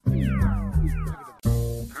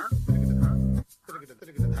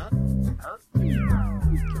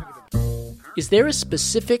Is there a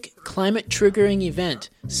specific climate-triggering event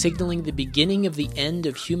signaling the beginning of the end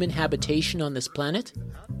of human habitation on this planet?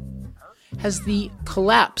 Has the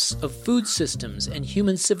collapse of food systems and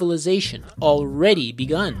human civilization already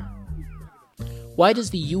begun? Why does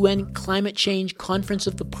the UN Climate Change Conference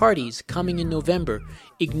of the Parties coming in November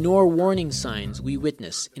ignore warning signs we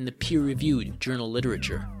witness in the peer-reviewed journal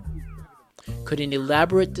literature? Could an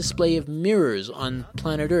elaborate display of mirrors on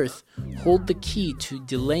planet Earth hold the key to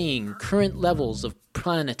delaying current levels of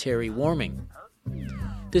planetary warming?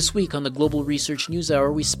 This week on the Global Research News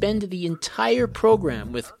Hour, we spend the entire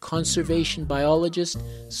program with conservation biologist,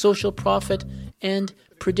 social prophet, and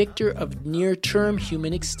predictor of near-term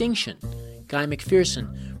human extinction, Guy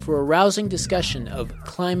McPherson, for a rousing discussion of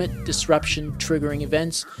climate disruption triggering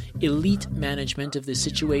events, elite management of the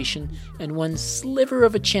situation, and one sliver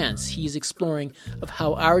of a chance he is exploring of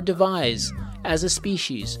how our demise as a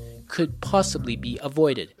species could possibly be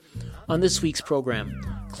avoided. On this week's program,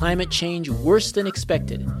 Climate Change Worse Than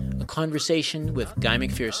Expected, a conversation with Guy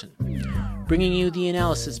McPherson. Bringing you the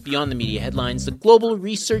analysis beyond the media headlines, the Global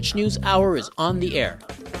Research News Hour is on the air.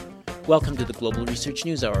 Welcome to the Global Research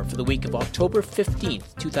News Hour for the week of October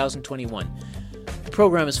 15th, 2021. The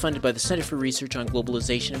program is funded by the Center for Research on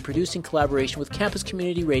Globalization and produced in collaboration with campus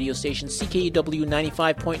community radio station CKUW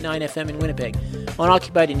 95.9 FM in Winnipeg, on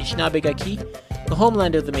occupied Anishinaabe-Gaki, the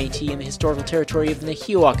homeland of the Métis and the historical territory of the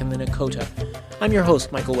Nahiwak and the Nakota. I'm your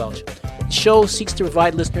host, Michael Welch. The show seeks to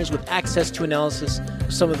provide listeners with access to analysis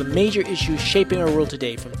of some of the major issues shaping our world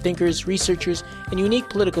today, from thinkers, researchers, and unique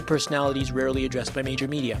political personalities rarely addressed by major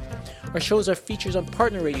media. Our shows are features on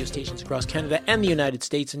partner radio stations across Canada and the United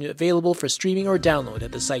States and available for streaming or download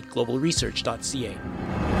at the site globalresearch.ca.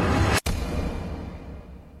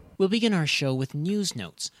 We'll begin our show with News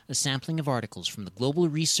Notes, a sampling of articles from the Global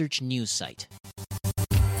Research News site.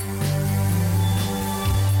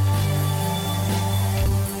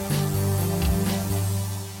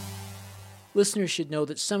 Listeners should know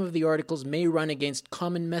that some of the articles may run against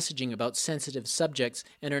common messaging about sensitive subjects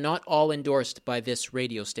and are not all endorsed by this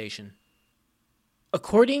radio station.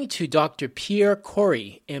 According to Dr. Pierre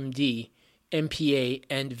Corey, MD, MPA,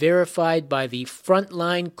 and verified by the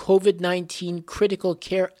Frontline COVID-19 Critical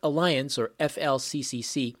Care Alliance, or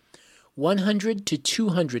FLCCC, 100 to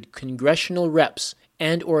 200 congressional reps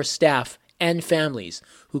and or staff and families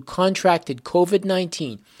who contracted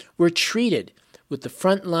COVID-19 were treated with the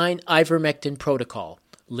Frontline Ivermectin protocol,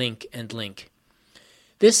 link and link.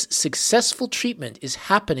 This successful treatment is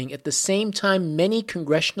happening at the same time many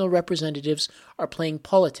congressional representatives are playing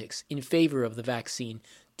politics in favor of the vaccine,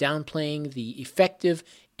 downplaying the effective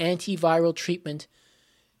antiviral treatment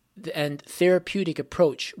and therapeutic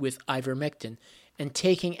approach with ivermectin, and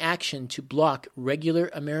taking action to block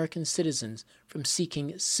regular American citizens from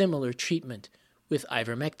seeking similar treatment with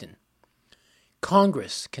ivermectin.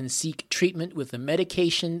 Congress can seek treatment with a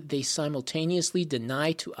medication they simultaneously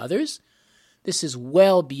deny to others? This is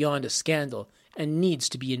well beyond a scandal and needs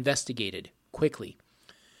to be investigated quickly.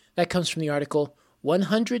 That comes from the article,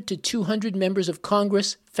 100 to 200 members of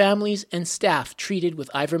Congress, families, and staff treated with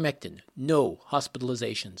ivermectin. No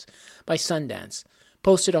hospitalizations. By Sundance.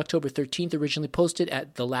 Posted October 13th, originally posted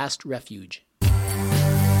at The Last Refuge.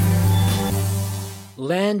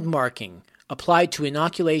 Landmarking applied to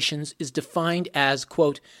inoculations is defined as,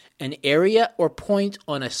 quote, an area or point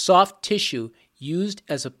on a soft tissue used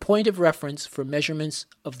as a point of reference for measurements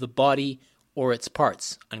of the body or its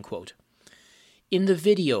parts, unquote. In the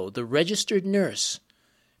video, the registered nurse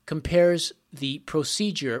compares the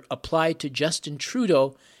procedure applied to Justin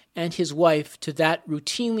Trudeau and his wife to that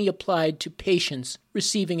routinely applied to patients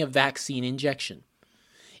receiving a vaccine injection.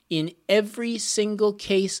 In every single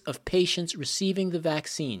case of patients receiving the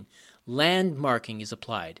vaccine, landmarking is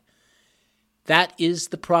applied. That is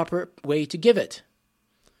the proper way to give it.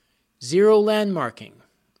 Zero landmarking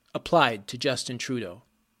applied to Justin Trudeau.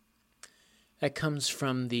 That comes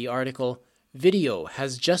from the article, Video,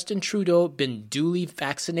 Has Justin Trudeau Been Duly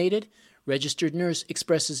Vaccinated? Registered nurse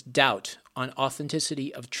expresses doubt on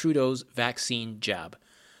authenticity of Trudeau's vaccine jab.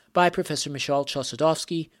 By Professor Michal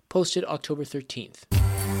Chossudovsky, posted October 13th.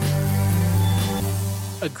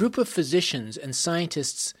 A group of physicians and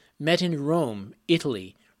scientists met in Rome,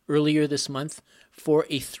 Italy, earlier this month for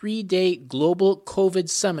a 3-day global COVID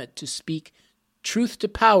summit to speak truth to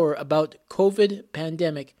power about COVID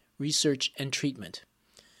pandemic research and treatment.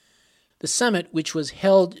 The summit, which was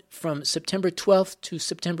held from September 12th to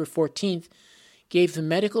September 14th, gave the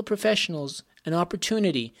medical professionals an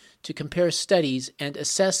opportunity to compare studies and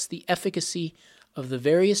assess the efficacy of the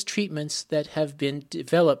various treatments that have been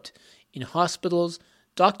developed in hospitals,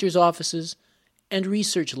 doctors' offices, and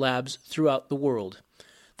research labs throughout the world.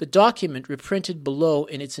 The document, reprinted below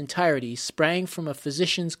in its entirety, sprang from a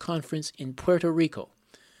physicians' conference in Puerto Rico.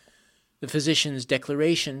 The physicians'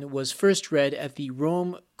 declaration was first read at the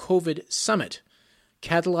Rome COVID Summit,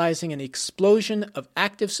 catalyzing an explosion of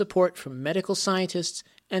active support from medical scientists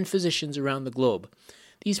and physicians around the globe.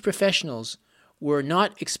 These professionals were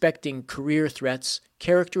not expecting career threats,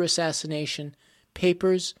 character assassination,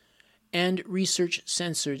 papers, and research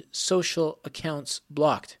censored, social accounts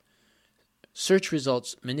blocked, search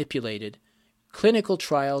results manipulated, clinical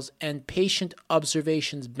trials and patient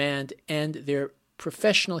observations banned, and their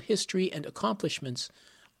professional history and accomplishments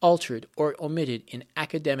altered or omitted in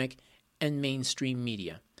academic and mainstream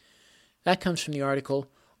media. That comes from the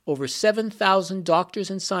article, Over 7,000 Doctors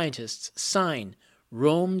and Scientists Sign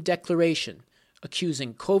Rome Declaration,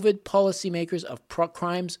 Accusing COVID Policymakers of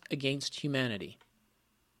Crimes Against Humanity,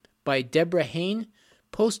 by Deborah Hain,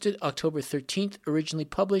 posted October 13th, originally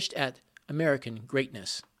published at American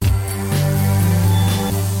Greatness. The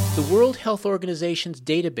World Health Organization's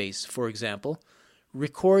database, for example,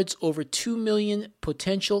 records over 2 million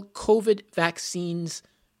potential COVID vaccines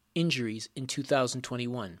injuries in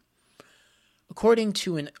 2021. According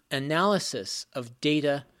to an analysis of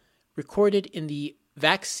data recorded in the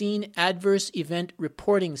Vaccine Adverse Event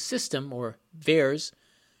Reporting System, or VAERS,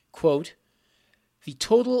 quote, the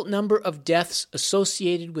total number of deaths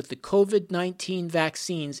associated with the COVID-19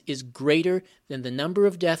 vaccines is greater than the number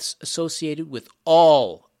of deaths associated with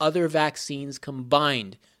all other vaccines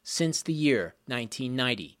combined since the year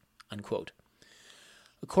 1990, unquote.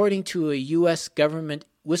 According to a U.S. government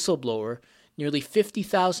whistleblower, nearly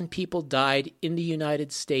 50,000 people died in the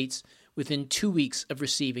United States within 2 weeks of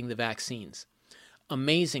receiving the vaccines.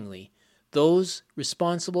 Amazingly, those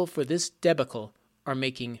responsible for this debacle are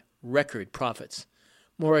making record profits.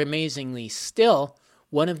 More amazingly still,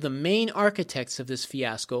 one of the main architects of this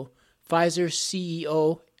fiasco, Pfizer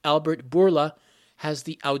CEO Albert Bourla, has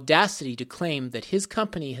the audacity to claim that his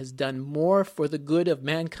company has done more for the good of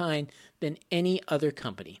mankind than any other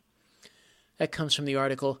company. That comes from the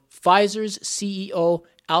article, Pfizer's CEO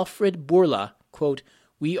Alfred Bourla, quote,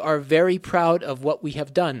 we are very proud of what we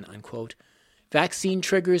have done, unquote. Vaccine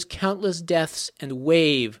triggers countless deaths and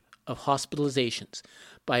wave of hospitalizations,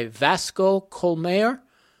 by Vasco Colmeyer,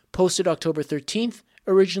 posted October 13th,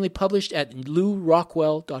 originally published at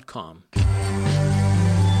lewrockwell.com.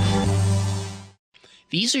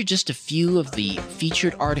 These are just a few of the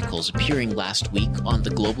featured articles appearing last week on the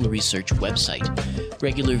Global Research website.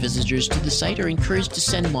 Regular visitors to the site are encouraged to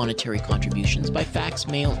send monetary contributions by fax,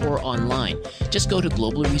 mail, or online. Just go to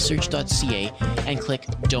globalresearch.ca and click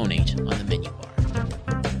Donate on the menu bar.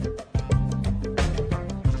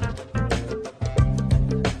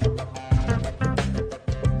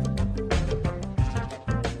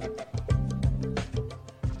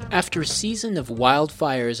 After a season of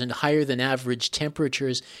wildfires and higher than average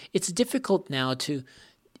temperatures, it's difficult now to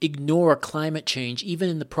ignore climate change. Even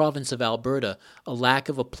in the province of Alberta, a lack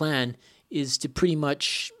of a plan is to pretty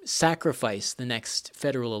much sacrifice the next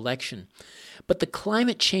federal election. But the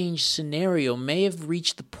climate change scenario may have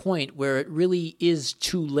reached the point where it really is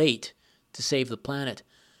too late to save the planet.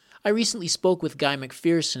 I recently spoke with Guy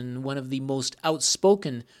McPherson, one of the most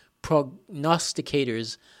outspoken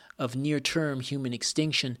prognosticators of near-term human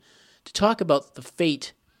extinction, to talk about the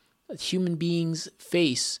fate that human beings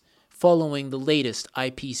face following the latest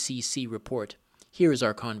IPCC report. Here is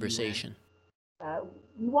our conversation.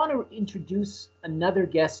 We want to introduce another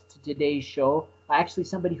guest to today's show, actually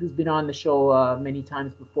somebody who's been on the show many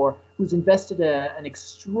times before, who's invested an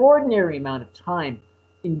extraordinary amount of time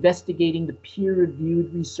investigating the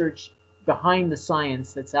peer-reviewed research behind the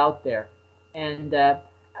science that's out there. And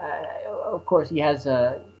of course, he has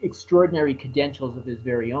extraordinary credentials of his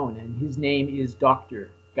very own, and his name is Dr.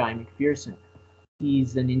 Guy McPherson.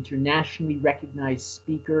 He's an internationally recognized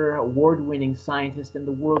speaker, award-winning scientist, and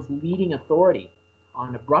the world's leading authority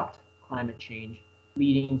on abrupt climate change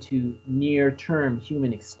leading to near-term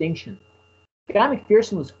human extinction. Guy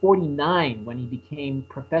McPherson was 49 when he became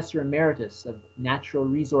Professor Emeritus of Natural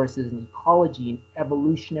Resources and Ecology and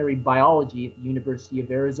Evolutionary Biology at the University of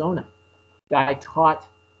Arizona. Guy taught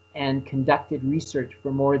and conducted research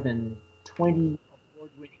for more than 20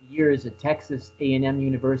 award-winning years at Texas A&M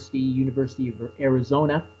University, University of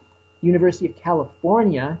Arizona, University of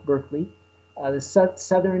California, Berkeley, the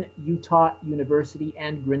Southern Utah University,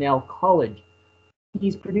 and Grinnell College.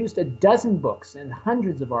 He's produced a dozen books and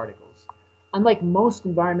hundreds of articles. Unlike most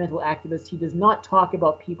environmental activists, he does not talk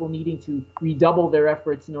about people needing to redouble their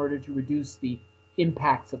efforts in order to reduce the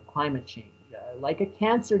impacts of climate change. Like a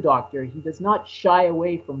cancer doctor, he does not shy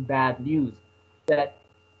away from bad news, that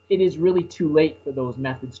it is really too late for those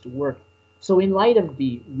methods to work. So in light of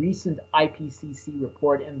the recent IPCC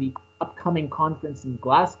report and the upcoming conference in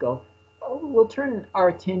Glasgow, we'll turn our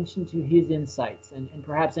attention to his insights and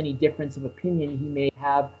perhaps any difference of opinion he may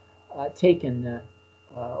have taken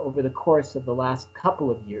over the course of the last couple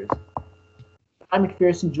of years. Guy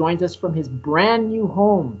McPherson joins us from his brand new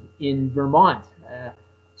home in Vermont.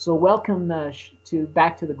 So welcome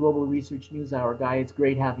back to the Global Research News Hour, Guy. It's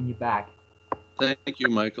great having you back. Thank you,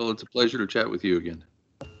 Michael. It's a pleasure to chat with you again.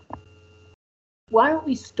 Why don't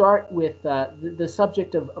we start with the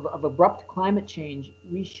subject of abrupt climate change?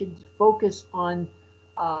 We should focus on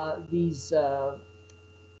these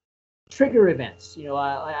trigger events. You know,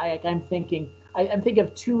 I'm thinking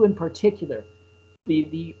of two in particular: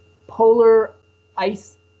 the polar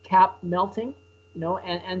ice cap melting, you know,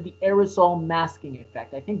 and the aerosol masking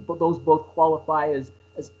effect. I think those both qualify as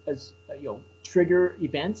you know, trigger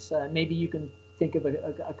events. Maybe you can think of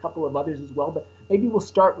a couple of others as well, but maybe we'll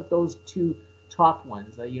start with those two top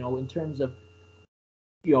ones, you know, in terms of,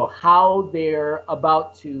 you know, how they're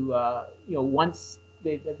about to, you know, once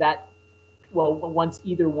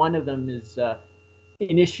either one of them is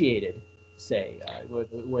initiated, say,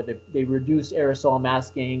 where they reduce aerosol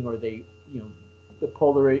masking, or they, you know, the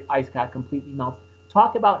polar ice cap completely melts.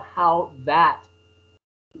 Talk about how that,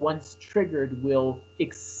 once triggered, will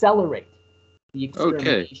accelerate the extermination.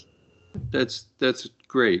 Okay, that's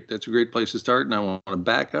great. That's a great place to start, and I want to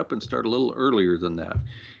back up and start a little earlier than that.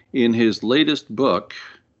 In his latest book,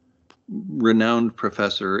 renowned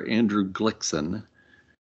professor Andrew Glikson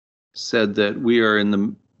said that we are in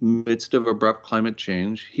the midst of abrupt climate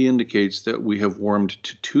change. He indicates that we have warmed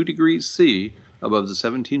to 2 degrees C above the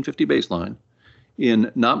 1750 baseline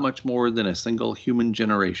in not much more than a single human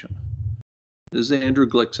generation. This is Andrew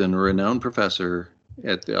Glikson, a renowned professor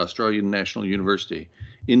at the Australian National University,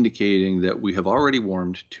 indicating that we have already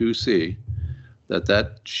warmed 2°C,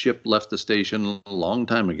 that ship left the station a long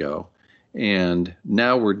time ago, and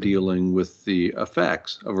now we're dealing with the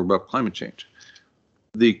effects of abrupt climate change.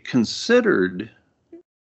 The considered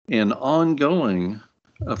and ongoing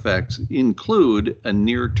effects include a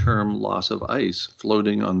near-term loss of ice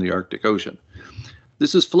floating on the Arctic Ocean.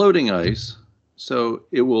 This is floating ice, so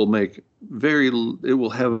it will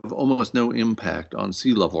have almost no impact on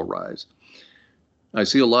sea level rise. I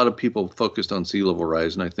see a lot of people focused on sea level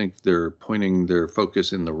rise, and I think they're pointing their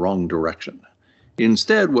focus in the wrong direction.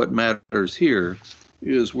 Instead, what matters here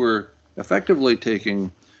is we're effectively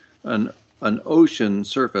taking an ocean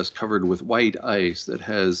surface covered with white ice that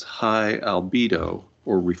has high albedo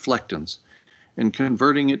or reflectance and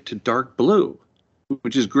converting it to dark blue,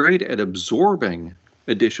 which is great at absorbing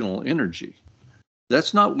additional energy.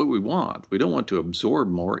 That's not what we want. We don't want to absorb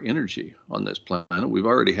more energy on this planet. We've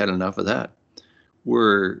already had enough of that. We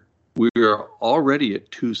are already at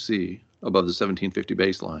 2°C above the 1750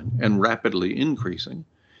 baseline and rapidly increasing.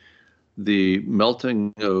 The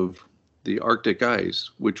melting of the Arctic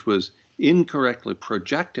ice, which was incorrectly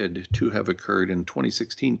projected to have occurred in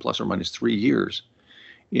 2016, plus or minus 3 years,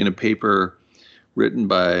 in a paper written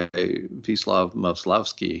by Wisław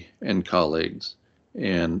Masłowski and colleagues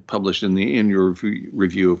and published in the Annual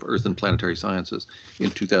Review of Earth and Planetary Sciences in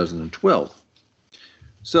 2012.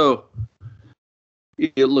 So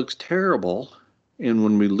it looks terrible, and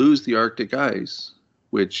when we lose the Arctic ice,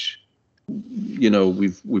 which, you know,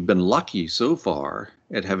 we've been lucky so far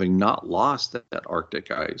at having not lost that Arctic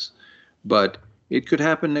ice, but it could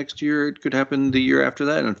happen next year, it could happen the year after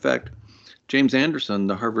that. In fact, James Anderson,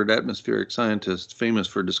 the Harvard atmospheric scientist famous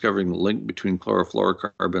for discovering the link between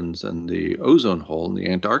chlorofluorocarbons and the ozone hole in the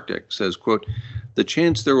Antarctic, says, quote, "The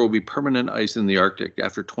chance there will be permanent ice in the Arctic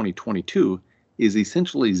after 2022 is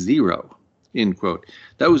essentially zero," end quote.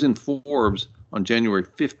 That was in Forbes on January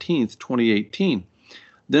 15th, 2018.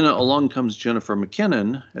 Then along comes Jennifer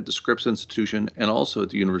McKinnon at the Scripps Institution and also at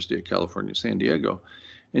the University of California, San Diego.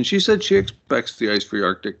 And she said she expects the ice-free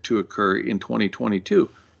Arctic to occur in 2022,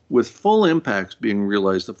 with full impacts being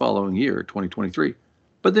realized the following year, 2023.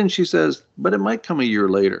 But then she says, but it might come a year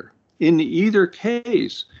later. In either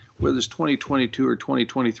case, whether it's 2022 or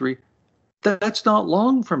 2023, that's not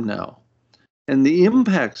long from now. And the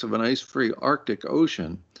impacts of an ice-free Arctic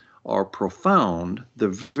Ocean are profound. The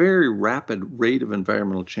very rapid rate of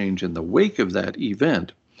environmental change in the wake of that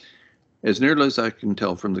event, as nearly as I can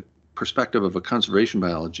tell from the perspective of a conservation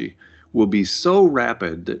biology, will be so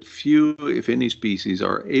rapid that few, if any, species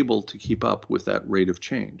are able to keep up with that rate of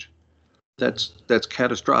change. That's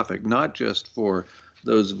catastrophic, not just for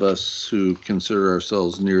those of us who consider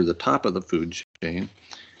ourselves near the top of the food chain.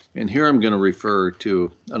 And here I'm going to refer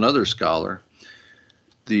to another scholar,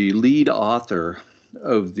 the lead author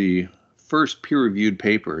of the first peer-reviewed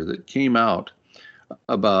paper that came out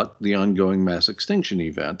about the ongoing mass extinction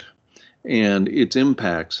event and its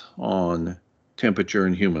impacts on temperature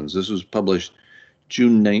in humans. This was published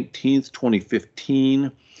June 19th,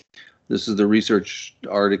 2015. This is the research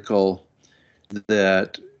article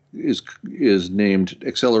that is named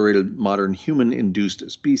Accelerated Modern Human-Induced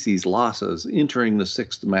Species Losses Entering the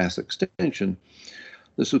Sixth Mass Extinction.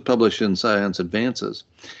 This was published in Science Advances.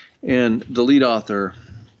 And the lead author,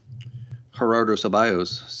 Gerardo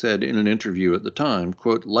Ceballos, said in an interview at the time,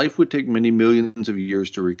 quote, "Life would take many millions of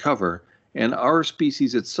years to recover, and our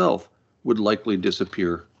species itself would likely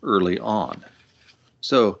disappear early on."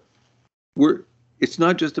 So it's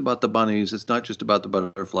not just about the bunnies, it's not just about the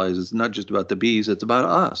butterflies, it's not just about the bees, it's about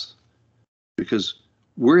us. Because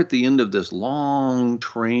we're at the end of this long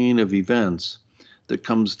train of events that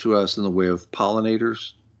comes to us in the way of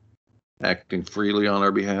pollinators acting freely on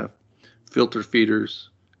our behalf, filter feeders,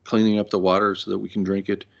 cleaning up the water so that we can drink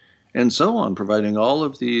it, and so on, providing all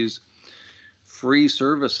of these free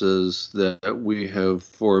services that we have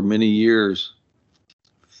for many years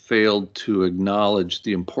failed to acknowledge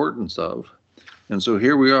the importance of. And so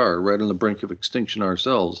here we are, right on the brink of extinction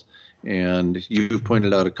ourselves. And you've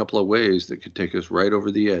pointed out a couple of ways that could take us right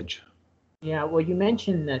over the edge. Yeah, well, you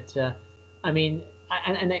mentioned that,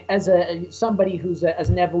 and as somebody who's as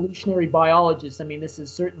an evolutionary biologist, I mean, this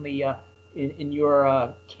is certainly in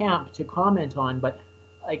your camp to comment on, but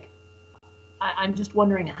like, I'm just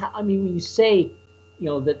wondering how, I mean, when you say,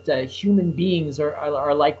 that human beings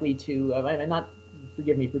are likely to,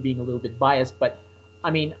 forgive me for being a little bit biased, but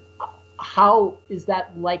I mean, how is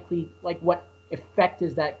that likely, like what effect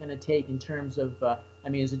is that going to take in terms of,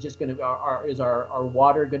 is it just going to, is our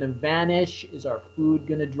water going to vanish? Is our food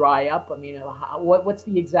going to dry up? I mean, what's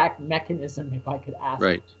the exact mechanism, if I could ask?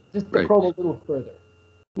 Right. Just to probe a little further.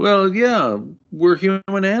 Well, yeah, we're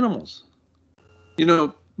human animals.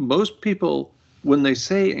 Most people, when they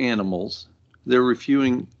say animals, they're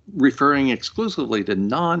referring exclusively to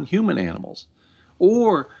non-human animals.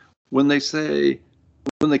 Or when they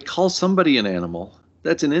call somebody an animal,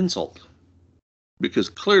 that's an insult. Because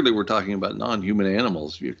clearly we're talking about non-human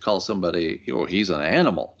animals. If you call somebody, he's an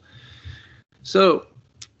animal. So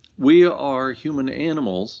we are human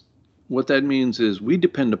animals. What that means is we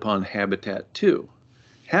depend upon habitat too.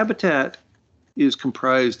 Habitat is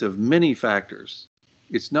comprised of many factors.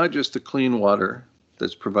 It's not just the clean water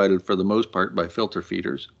that's provided for the most part by filter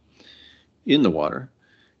feeders in the water.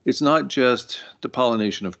 It's not just the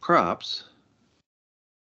pollination of crops,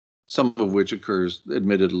 some of which occurs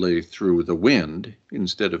admittedly through the wind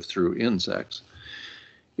instead of through insects.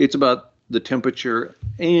 It's about the temperature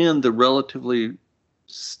and the relatively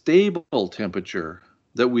stable temperature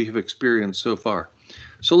that we have experienced so far.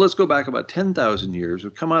 So let's go back about 10,000 years.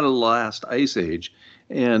 We've come out of the last ice age,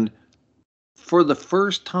 and for the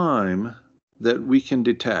first time that we can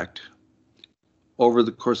detect over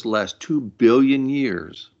the course of the last 2 billion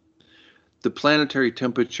years, the planetary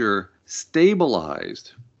temperature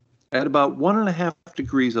stabilized at about 1.5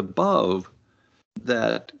 degrees above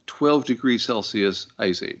that 12 degrees Celsius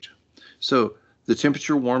ice age. So the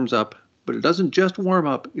temperature warms up, but it doesn't just warm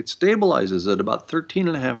up, it stabilizes at about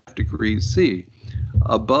 13.5 degrees C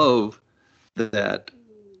above that,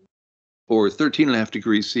 or 13.5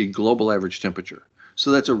 degrees C global average temperature. So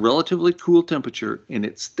that's a relatively cool temperature, and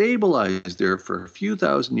it stabilized there for a few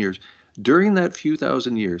thousand years. During that few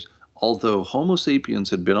thousand years, although Homo sapiens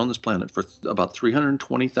had been on this planet for about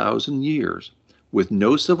 320,000 years with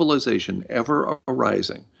no civilization ever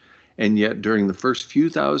arising, and yet during the first few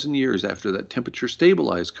thousand years after that temperature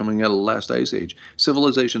stabilized coming out of the last ice age,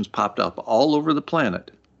 civilizations popped up all over the planet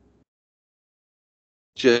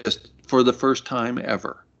just for the first time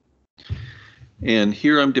ever. And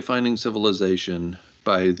here I'm defining civilization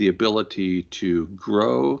by the ability to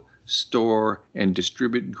grow, store, and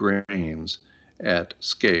distribute grains at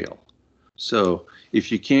scale. So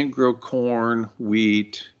if you can't grow corn,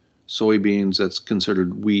 wheat, soybeans, that's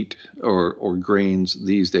considered wheat or grains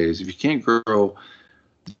these days. If you can't grow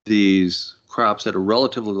these crops at a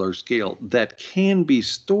relatively large scale that can be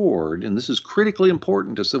stored, and this is critically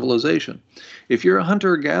important to civilization. If you're a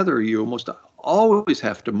hunter-gatherer, you almost always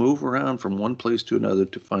have to move around from one place to another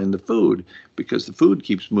to find the food, because the food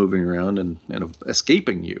keeps moving around and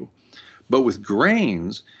escaping you. But with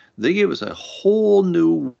grains, they give us a whole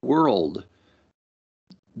new world.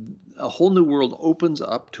 A whole new world opens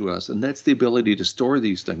up to us, and that's the ability to store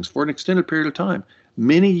these things for an extended period of time,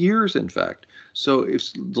 many years, in fact. So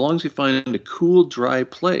as long as you find a cool, dry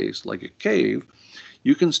place, like a cave,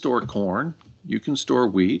 you can store corn, you can store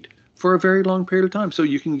wheat for a very long period of time. So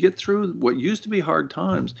you can get through what used to be hard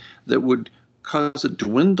times that would cause a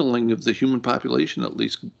dwindling of the human population, at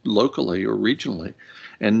least locally or regionally.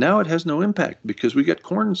 And now it has no impact because we got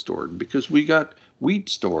corn stored, because we got wheat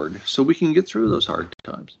stored, so we can get through those hard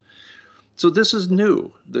times. So this is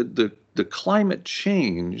new. The climate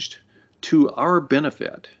changed to our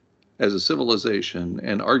benefit as a civilization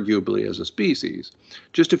and arguably as a species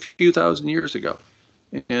just a few thousand years ago.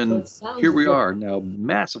 And So here we are now,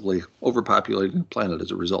 massively overpopulating the planet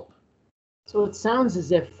as a result. So it sounds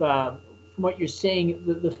as if, from what you're saying,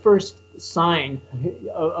 the first sign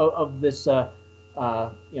of this, call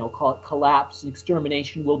it collapse,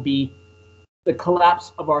 extermination, will be the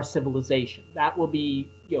collapse of our civilization. That will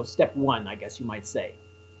be, step one, I guess you might say,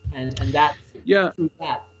 and that through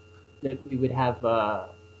that we would have a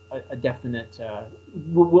definite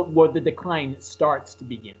where the decline starts to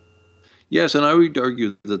begin. Yes, and I would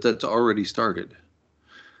argue that that's already started.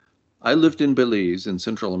 I lived in Belize in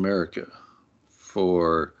Central America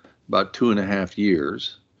for about 2.5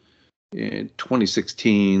 years, in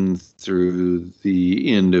 2016 through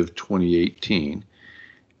the end of 2018.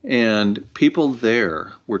 And people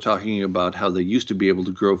there were talking about how they used to be able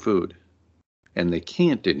to grow food, and they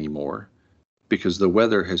can't anymore because the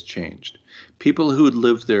weather has changed. People who had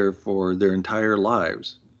lived there for their entire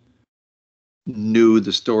lives knew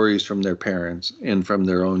the stories from their parents and from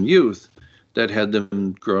their own youth that had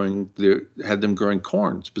them growing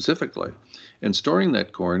corn specifically and storing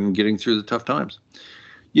that corn and getting through the tough times.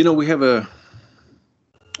 We have an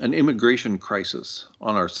immigration crisis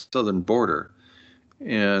on our southern border,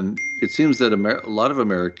 and it seems that a lot of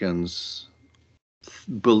Americans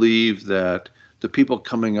believe that the people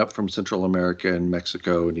coming up from Central America and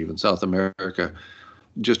Mexico and even South America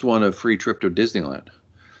just want a free trip to Disneyland.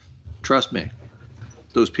 Trust me,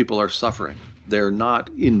 those people are suffering. They're not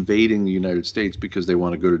invading the United States because they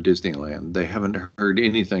want to go to Disneyland. They haven't heard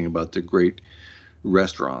anything about the great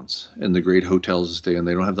restaurants and the great hotels to stay in.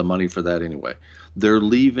 They don't have the money for that anyway. They're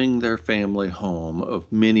leaving their family home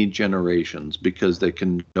of many generations because they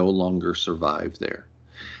can no longer survive there.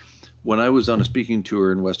 When I was on a speaking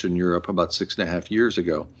tour in Western Europe about 6.5 years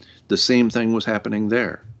ago, the same thing was happening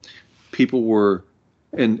there. People were,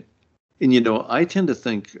 and I tend to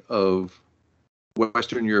think of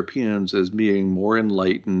Western Europeans as being more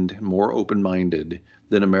enlightened, more open-minded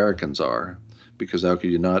than Americans are, because how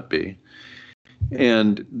could you not be?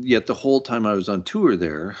 And yet the whole time I was on tour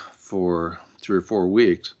there for 3 or 4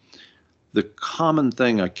 weeks, the common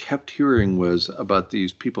thing I kept hearing was about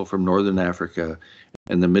these people from Northern Africa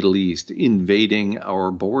and the Middle East invading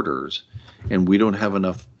our borders, and we don't have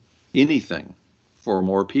enough anything for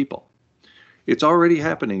more people. It's already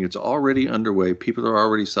happening. It's already underway. People are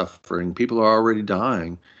already suffering. People are already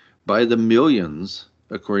dying by the millions,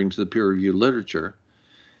 according to the peer-reviewed literature.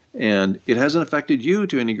 And it hasn't affected you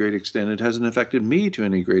to any great extent. It hasn't affected me to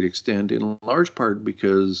any great extent, in large part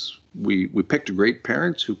because we picked great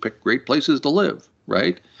parents who picked great places to live,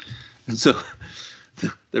 right? And so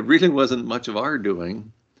there really wasn't much of our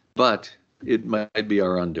doing, but it might be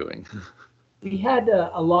our undoing. We had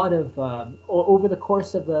a lot of, over the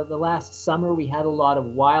course of the last summer, we had a lot of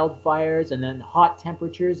wildfires and then hot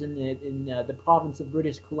temperatures in the province of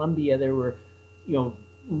British Columbia. There were,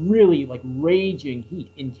 really like raging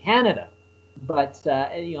heat in Canada, but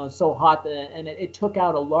so hot and it took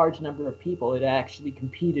out a large number of people. It actually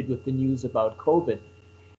competed with the news about COVID,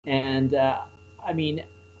 and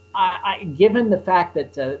given the fact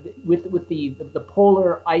that with the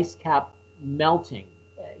polar ice cap melting,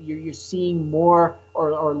 you're seeing more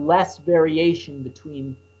or less variation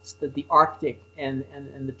between the Arctic and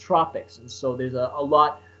the tropics, and so there's a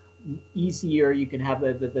lot easier. You can have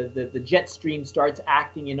the jet stream starts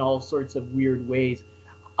acting in all sorts of weird ways.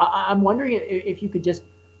 I'm wondering if you could just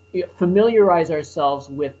familiarize ourselves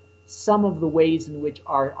with some of the ways in which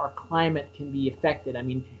our climate can be affected. I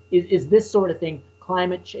mean, is this sort of thing,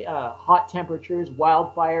 hot temperatures,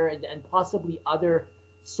 wildfire, and possibly other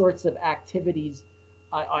sorts of activities,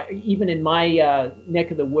 even in my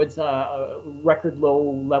neck of the woods, record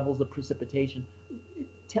low levels of precipitation.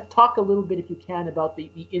 Talk a little bit, if you can, about the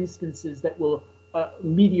instances that will,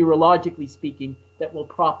 meteorologically speaking, that will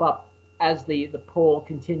crop up as the pole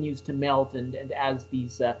continues to melt and as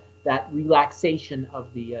these that relaxation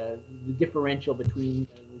of the differential between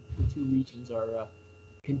the two regions are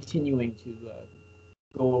continuing to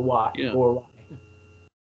go awry.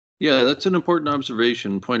 Yeah, that's an important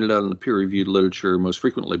observation pointed out in the peer-reviewed literature, most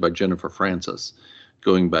frequently by Jennifer Francis,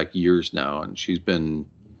 going back years now, and she's been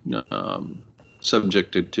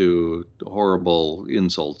subjected to horrible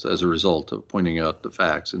insults as a result of pointing out the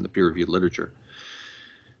facts in the peer-reviewed literature.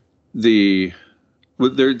 There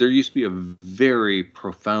used to be a very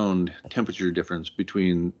profound temperature difference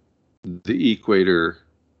between the equator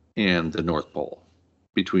and the North Pole,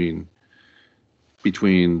 between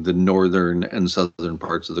the northern and southern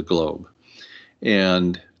parts of the globe.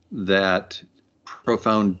 And that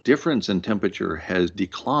profound difference in temperature has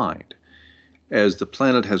declined. As the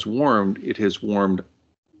planet has warmed, it has warmed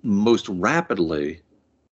most rapidly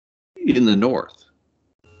in the north.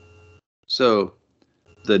 So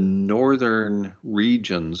the northern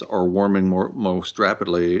regions are warming most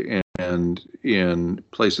rapidly, and in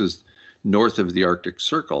places north of the Arctic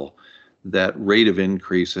Circle, that rate of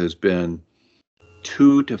increase has been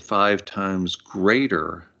 2 to 5 times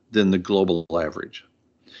greater than the global average.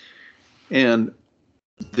 And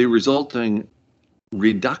the resulting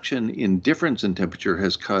reduction in difference in temperature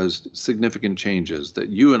has caused significant changes that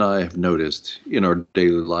you and I have noticed in our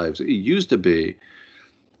daily lives. It used to be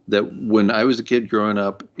that when I was a kid growing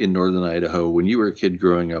up in northern Idaho, when you were a kid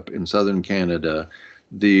growing up in southern Canada,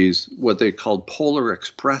 these, what they called polar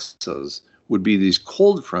expresses, would be these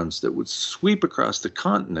cold fronts that would sweep across the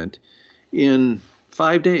continent in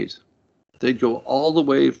 5 days. They'd go all the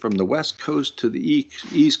way from the west coast to the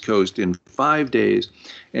east coast in 5 days,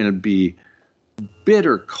 and it'd be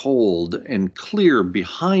bitter cold and clear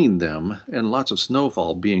behind them, and lots of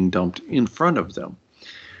snowfall being dumped in front of them.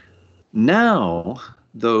 Now,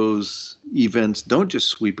 those events don't just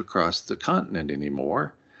sweep across the continent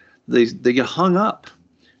anymore. They get hung up.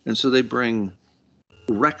 And so they bring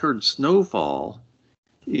record snowfall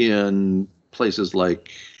in places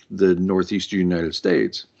like the northeastern United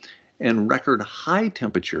States, and record high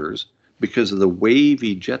temperatures because of the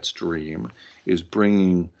wavy jet stream is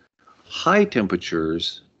bringing high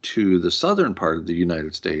temperatures to the southern part of the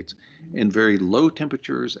United States, and very low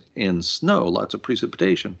temperatures and snow, lots of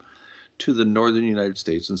precipitation, to the northern United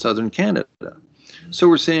States and southern Canada. So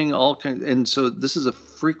we're seeing all kinds, and so this is a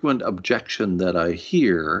frequent objection that I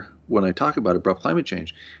hear when I talk about abrupt climate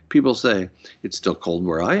change. People say, it's still cold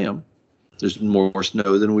where I am. There's more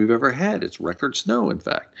snow than we've ever had. It's record snow, in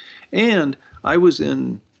fact. And I was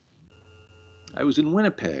in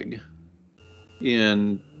Winnipeg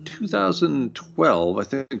in 2012, I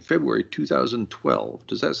think February 2012.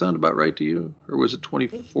 Does that sound about right to you? Or was it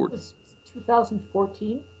 2014? It was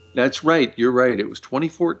 2014. That's right. You're right. It was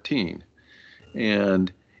 2014.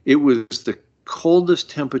 And it was the coldest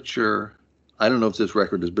temperature. I don't know if this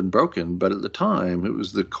record has been broken, but at the time, it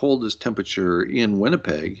was the coldest temperature in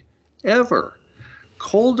Winnipeg ever.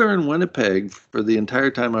 Colder in Winnipeg for the entire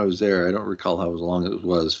time I was there. I don't recall how long it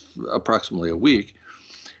was, approximately a week.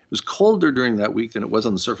 It was colder during that week than it was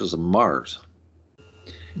on the surface of Mars.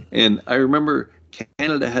 And I remember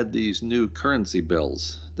Canada had these new currency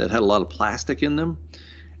bills that had a lot of plastic in them.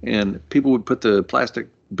 And people would put the plastic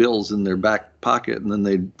bills in their back pocket, and then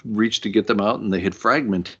they'd reach to get them out, and they had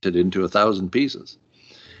fragmented into 1,000 pieces.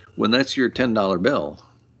 When that's your $10 bill,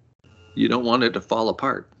 you don't want it to fall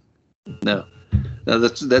apart. Now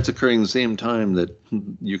that's occurring the same time that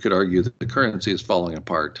you could argue that the currency is falling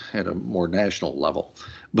apart at a more national level,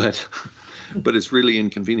 but it's really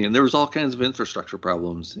inconvenient. There was all kinds of infrastructure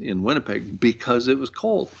problems in Winnipeg because it was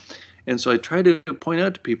cold. And so I try to point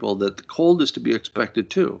out to people that the cold is to be expected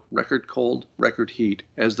too. Record cold, record heat.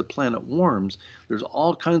 As the planet warms, there's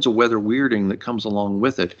all kinds of weather weirding that comes along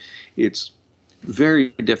with it. It's very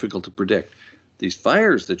difficult to predict. These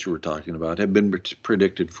fires that you were talking about have been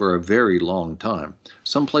predicted for a very long time.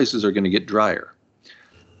 Some places are going to get drier.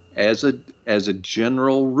 As a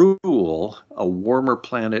general rule, a warmer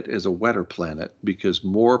planet is a wetter planet because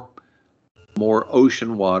more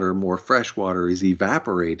ocean water, more fresh water is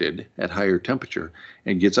evaporated at higher temperature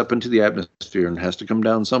and gets up into the atmosphere and has to come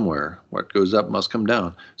down somewhere. What goes up must come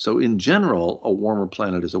down. So in general, a warmer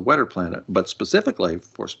planet is a wetter planet, but specifically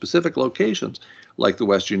for specific locations like the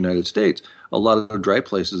Western United States, a lot of dry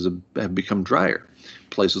places have become drier.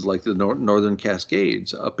 Places like the Northern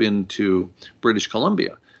Cascades up into British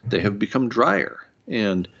Columbia, they have become drier.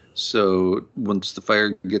 And so once the fire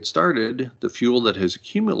gets started, the fuel that has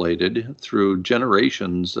accumulated through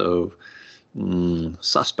generations of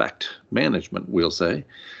suspect management, we'll say,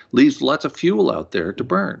 leaves lots of fuel out there to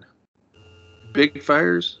burn. Big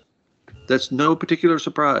fires, that's no particular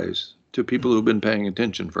surprise to people who've been paying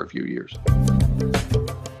attention for a few years.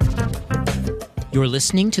 You're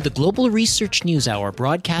listening to the Global Research News Hour,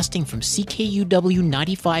 broadcasting from CKUW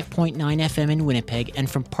 95.9 FM in Winnipeg and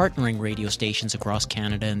from partnering radio stations across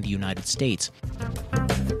Canada and the United States.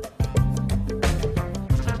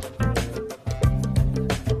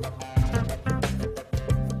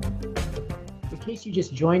 In case you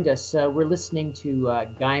just joined us, we're listening to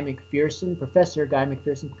Guy McPherson, Professor Guy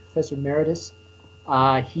McPherson, Professor Emeritus.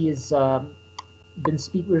 He has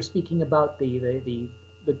we're speaking about the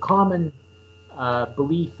common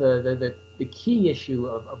belief, the key issue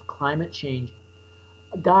of climate change.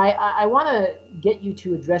 Guy, I want to get you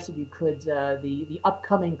to address, if you could, the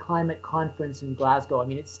upcoming climate conference in Glasgow. I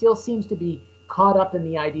mean, it still seems to be caught up in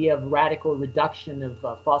the idea of radical reduction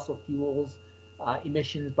of fossil fuels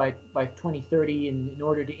emissions by 2030 in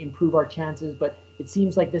order to improve our chances. But it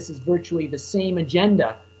seems like this is virtually the same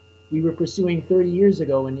agenda we were pursuing 30 years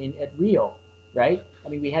ago at Rio, right? I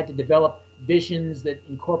mean, we had to develop visions that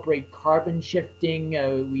incorporate carbon shifting.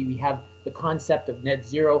 We have the concept of net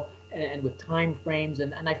zero and with time frames.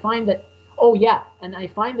 And I find that,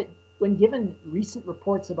 when given recent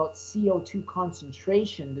reports about CO2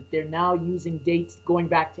 concentration, that they're now using dates going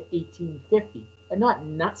back to 1850 and not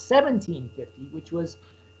 1750, which was,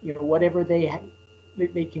 whatever they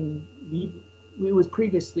can leave. It was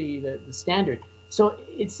previously the standard. So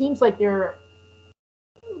it seems like they're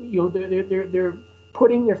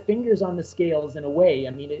putting their fingers on the scales in a way.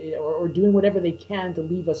 I mean, or doing whatever they can to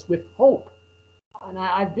leave us with hope. And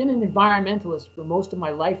I've been an environmentalist for most of my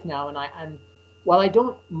life now, and while I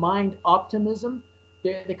don't mind optimism,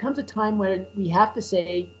 there comes a time where we have to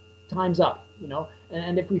say time's up,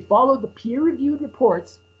 and if we follow the peer-reviewed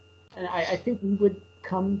reports, and I think we would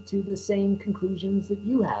come to the same conclusions that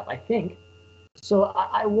you have, I think. So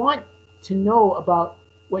I want to know about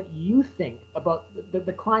what you think about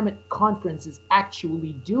the climate conference is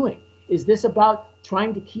actually doing. Is this about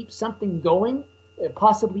trying to keep something going,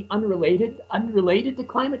 possibly unrelated to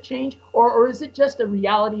climate change, or is it just a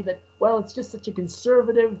reality that, well, it's just such a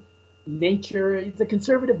conservative nature, it's the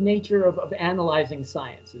conservative nature of analyzing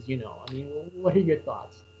science, as you know? I mean, what are your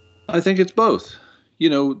thoughts? I think it's both.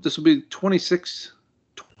 This will be 26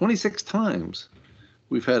 times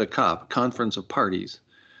we've had a conference of parties.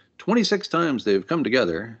 26 times they've come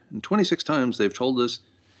together, and 26 times they've told us,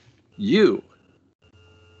 you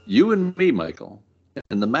and me, Michael,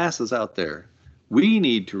 and the masses out there, we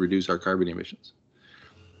need to reduce our carbon emissions.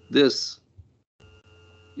 This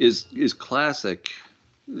is classic.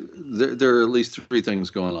 There are at least three things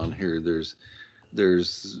going on here. There's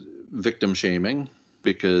victim shaming,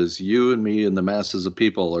 because you and me and the masses of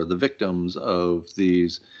people are the victims of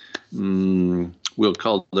these, we'll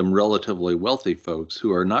call them relatively wealthy folks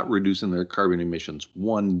who are not reducing their carbon emissions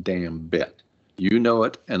one damn bit. You know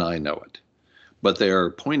it, and I know it. But they are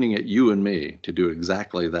pointing at you and me to do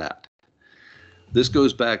exactly that. This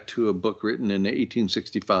goes back to a book written in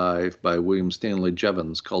 1865 by William Stanley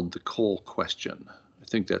Jevons called The Coal Question. I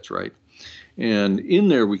think that's right. And in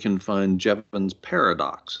there we can find Jevons'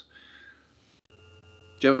 paradox.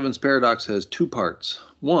 Jevons' paradox has two parts.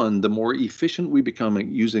 One, the more efficient we become at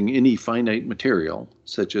using any finite material,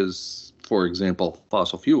 such as, for example,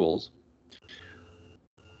 fossil fuels,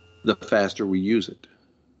 the faster we use it.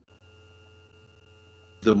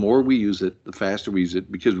 The more we use it, the faster we use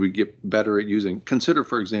it, because we get better at using. Consider,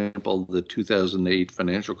 for example, the 2008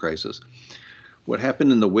 financial crisis. What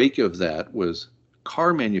happened in the wake of that was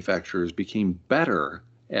car manufacturers became better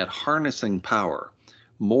at harnessing power,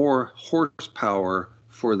 more horsepower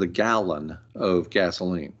for the gallon of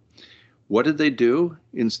gasoline. What did they do?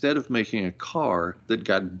 Instead of making a car that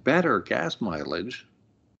got better gas mileage,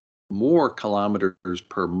 more kilometers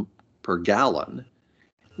per gallon,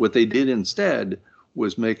 what they did instead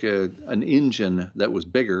was make an engine that was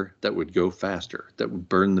bigger, that would go faster, that would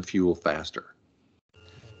burn the fuel faster.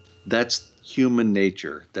 That's human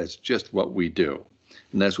nature. That's just what we do.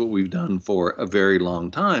 And that's what we've done for a very long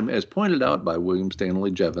time, as pointed out by William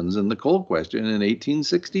Stanley Jevons in The Coal Question in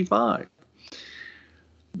 1865.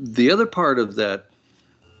 The other part of that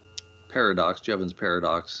paradox, Jevons'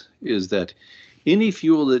 paradox, is that any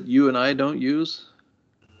fuel that you and I don't use,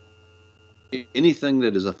 anything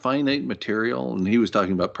that is a finite material, and he was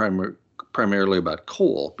talking about primarily about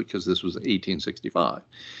coal, because this was 1865.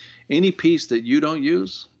 Any piece that you don't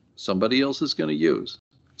use, somebody else is going to use.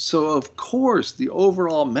 So, of course, the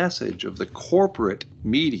overall message of the corporate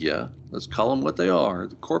media, let's call them what they are,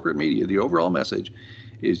 the corporate media, the overall message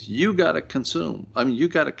is you got to consume. I mean, you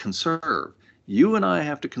got to conserve. You and I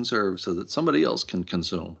have to conserve so that somebody else can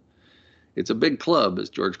consume. It's a big club, as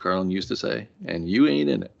George Carlin used to say, and you ain't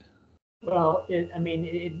in it. Well,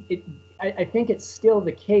 I think it's still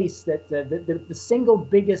the case that the single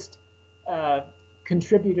biggest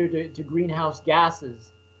contributor to greenhouse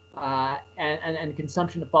gases and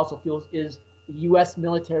consumption of fossil fuels is the U.S.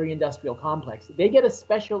 military-industrial complex. They get a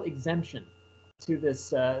special exemption to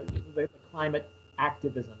this the climate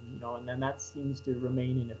activism, and then that seems to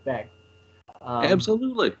remain in effect.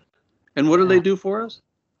 Absolutely. And what do they do for us?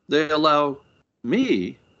 They allow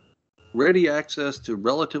me ready access to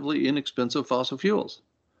relatively inexpensive fossil fuels.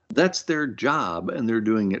 That's their job, and they're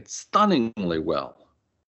doing it stunningly well.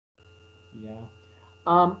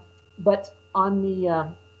 Yeah. But on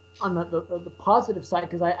the positive side,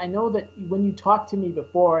 because I know that when you talked to me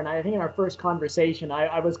before, and I think in our first conversation,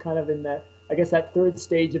 I was kind of in the, I guess, that third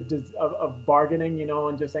stage of bargaining,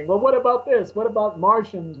 and just saying, well, what about this? What about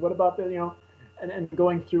Martians? What about the, and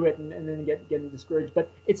going through it and then getting discouraged.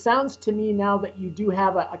 But it sounds to me now that you do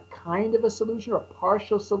have a kind of a solution or a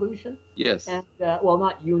partial solution. Yes. And well,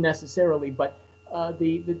 not you necessarily, but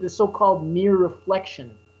the so-called near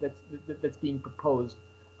reflection that's being proposed.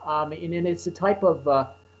 And it's a type of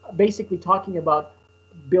basically talking about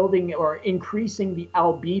building or increasing the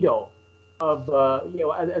albedo of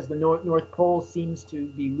as the North Pole seems to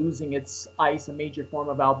be losing its ice, a major form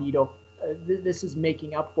of albedo. This is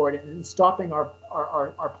making up for it and stopping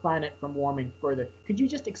our planet from warming further. Could you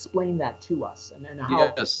just explain that to us and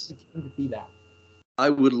how Yes, it came to be that?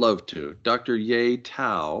 I would love to. Dr. Ye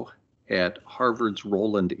Tao at Harvard's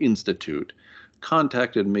Roland Institute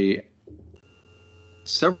contacted me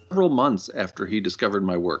several months after he discovered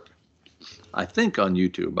my work. I think on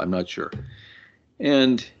YouTube, I'm not sure.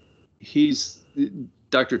 And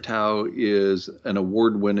Dr. Tao is an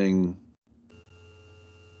award-winning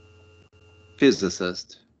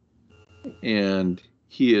physicist, and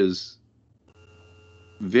he is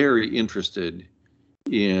very interested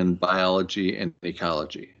in biology and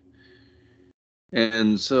ecology.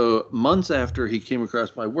 And so months after he came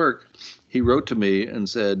across my work, he wrote to me and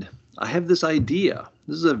said, I have this idea.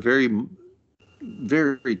 This is a very,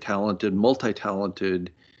 very talented,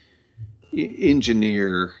 multi-talented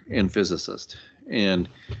engineer and physicist. And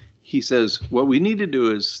he says, what we need to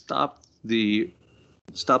do is stop the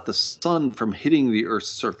sun from hitting the Earth's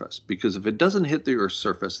surface, because if it doesn't hit the Earth's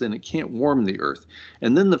surface, then it can't warm the Earth.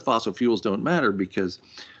 And then the fossil fuels don't matter, because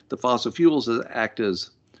the fossil fuels act as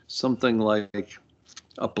something like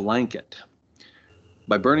a blanket.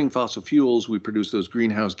 By burning fossil fuels, we produce those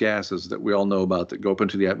greenhouse gases that we all know about that go up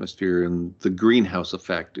into the atmosphere, and the greenhouse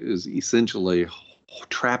effect is essentially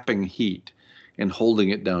trapping heat and holding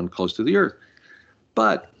it down close to the Earth.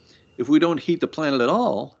 But if we don't heat the planet at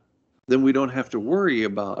all, then we don't have to worry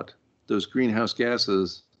about those greenhouse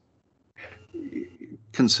gases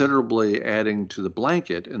considerably adding to the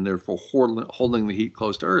blanket and therefore holding the heat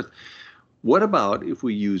close to Earth. What about if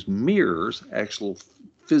we use mirrors, actual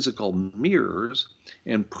physical mirrors,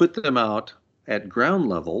 and put them out at ground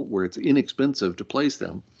level where it's inexpensive to place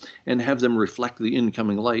them, and have them reflect the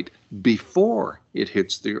incoming light before it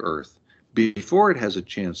hits the Earth, before it has a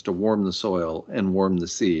chance to warm the soil and warm the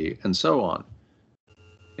sea and so on?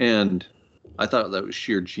 And I thought that was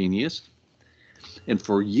sheer genius. And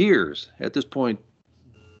for years, at this point,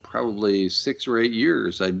 probably 6 or 8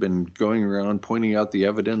 years, I'd been going around pointing out the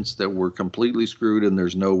evidence that we're completely screwed and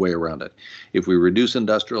there's no way around it. If we reduce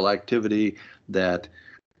industrial activity that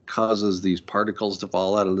causes these particles to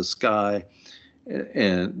fall out of the sky,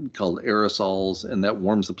 and called aerosols, and that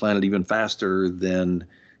warms the planet even faster than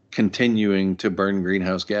continuing to burn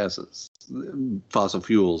greenhouse gases, fossil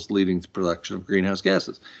fuels leading to production of greenhouse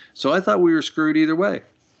gases. So I thought we were screwed either way.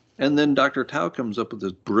 And then Dr. Tao comes up with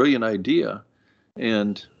this brilliant idea,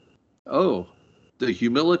 and the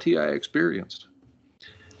humility I experienced.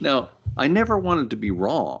 Now, I never wanted to be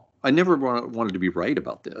wrong. I never wanted to be right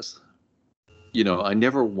about this. I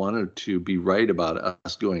never wanted to be right about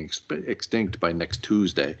us going extinct by next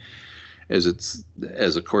Tuesday, as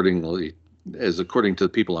according to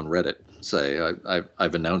the people on Reddit say.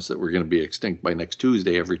 I've announced that we're going to be extinct by next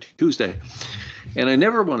Tuesday, every Tuesday. And I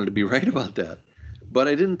never wanted to be right about that. But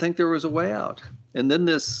I didn't think there was a way out. And then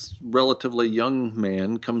this relatively young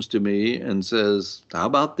man comes to me and says, how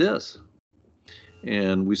about this?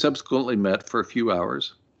 And we subsequently met for a few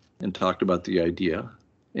hours and talked about the idea,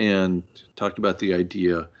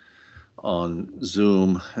 on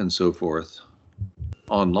Zoom and so forth,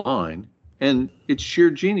 online. And it's sheer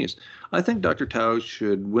genius. I think Dr. Tao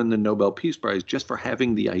should win the Nobel Peace Prize just for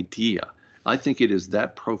having the idea. I think it is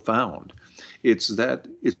that profound. It's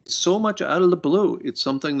so much out of the blue. It's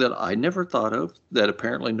something that I never thought of, that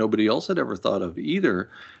apparently nobody else had ever thought of either,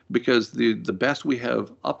 because the best we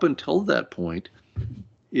have up until that point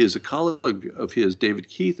is a colleague of his, David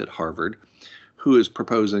Keith at Harvard, who is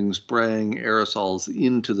proposing spraying aerosols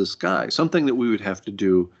into the sky, something that we would have to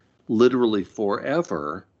do literally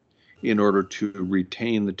forever in order to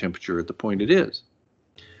retain the temperature at the point it is.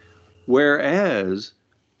 Whereas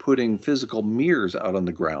putting physical mirrors out on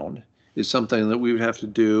the ground is something that we would have to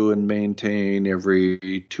do and maintain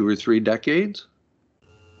every 2 or 3 decades,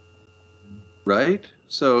 right?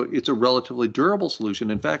 So it's a relatively durable solution.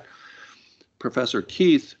 In fact, Professor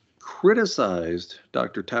Keith criticized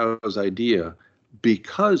Dr. Tao's idea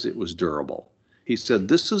because it was durable. He said,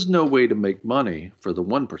 this is no way to make money for the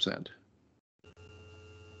 1%.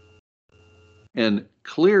 And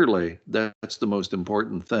clearly, that's the most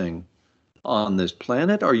important thing on this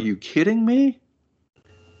planet. Are you kidding me?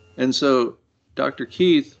 And so Dr.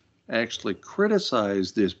 Keith actually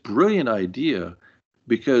criticized this brilliant idea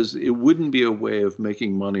because it wouldn't be a way of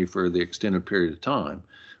making money for the extended period of time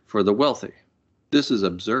for the wealthy. This is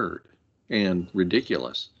absurd and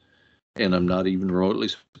ridiculous. And I'm not even remotely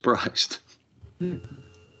surprised.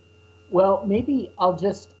 Well, maybe I'll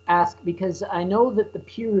just ask, because I know that the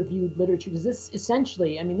peer-reviewed literature, because this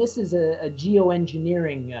essentially, I mean, this is a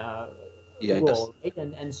geoengineering Yes. role, right?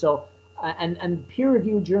 And so, and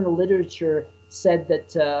peer-reviewed journal literature said that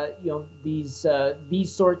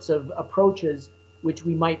these sorts of approaches, which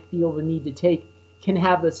we might feel the need to take, can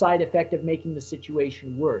have the side effect of making the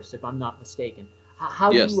situation worse, if I'm not mistaken.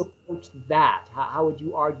 How Yes. do you approach that? How would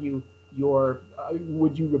you argue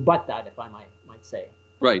would you rebut that, if I might say?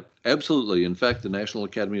 Right, absolutely. In fact, the National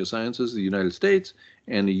Academy of Sciences of the United States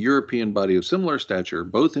and a European body of similar stature,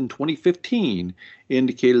 both in 2015,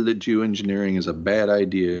 indicated that geoengineering is a bad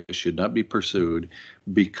idea, should not be pursued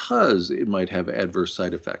because it might have adverse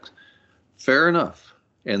side effects. Fair enough.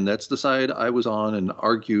 And that's the side I was on and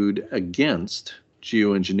argued against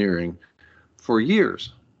geoengineering for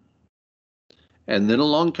years. And then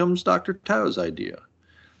along comes Dr. Tao's idea.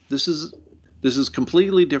 This is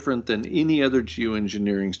completely different than any other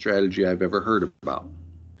geoengineering strategy I've ever heard about.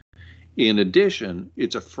 In addition,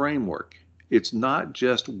 it's a framework. It's not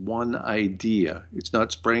just one idea. It's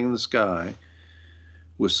not spraying the sky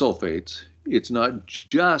with sulfates. It's not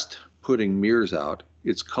just putting mirrors out.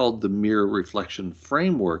 It's called the Mirror Reflection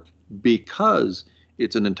Framework because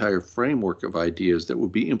it's an entire framework of ideas that will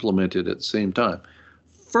be implemented at the same time.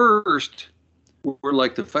 First, we're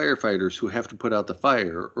like the firefighters who have to put out the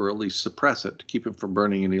fire or at least suppress it to keep it from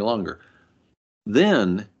burning any longer.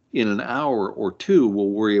 Then, in an hour or two, we'll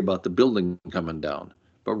worry about the building coming down.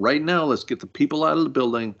 But right now, let's get the people out of the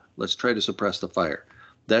building. Let's try to suppress the fire.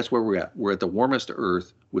 That's where we're at. We're at the warmest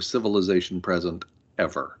Earth with civilization present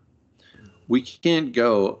ever. We can't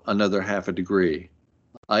go another half a degree,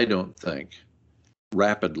 I don't think,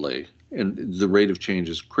 rapidly. And the rate of change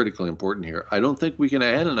is critically important here. I don't think we can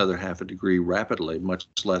add another half a degree rapidly, much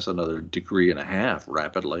less another degree and a half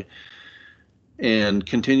rapidly, and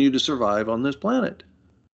continue to survive on this planet.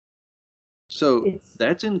 So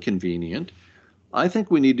that's inconvenient. I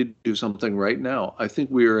think we need to do something right now. I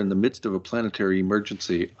think we are in the midst of a planetary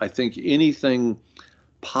emergency. I think anything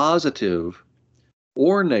positive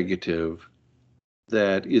or negative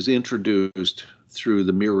that is introduced through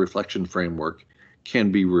the mirror reflection framework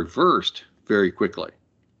can be reversed very quickly.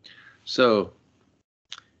 So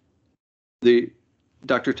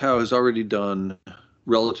Dr. Tao has already done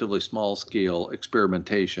relatively small scale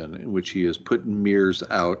experimentation in which he has put mirrors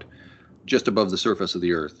out just above the surface of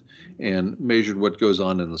the Earth and measured what goes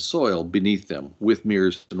on in the soil beneath them, with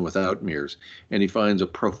mirrors and without mirrors. And he finds a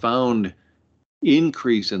profound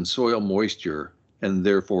increase in soil moisture and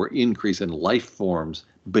therefore increase in life forms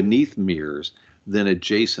beneath mirrors than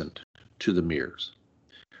adjacent to the mirrors.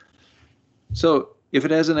 So if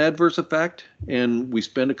it has an adverse effect and we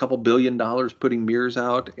spend a couple $1 billion putting mirrors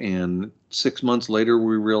out and 6 months later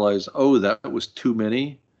we realize, oh, that was too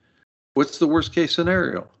many, what's the worst case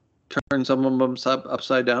scenario? Turn some of them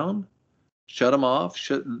upside down, shut them off,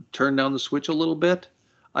 turn down the switch a little bit.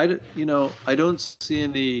 I don't see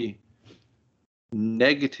any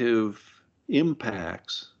negative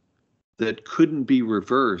impacts that couldn't be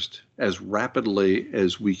reversed as rapidly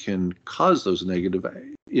as we can cause those negative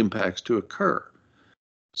impacts to occur.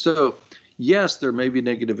 So, yes, there may be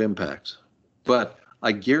negative impacts, but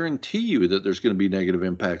I guarantee you that there's going to be negative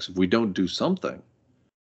impacts if we don't do something.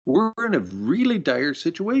 We're in a really dire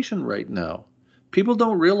situation right now. People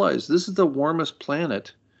don't realize this is the warmest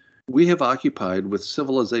planet we have occupied with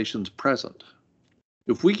civilizations present.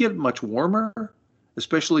 If we get much warmer,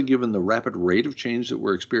 especially given the rapid rate of change that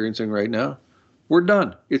we're experiencing right now, we're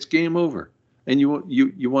done. It's game over. And you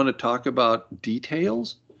want to talk about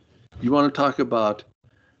details? You want to talk about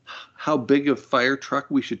how big a fire truck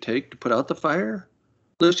we should take to put out the fire?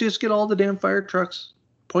 Let's just get all the damn fire trucks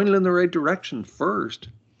pointed in the right direction first.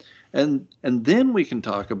 And then we can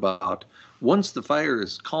talk about, once the fire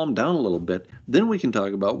is calmed down a little bit, then we can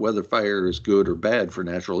talk about whether fire is good or bad for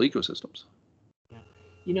natural ecosystems.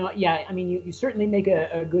 Yeah, I mean, you certainly make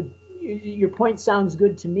a good, your point sounds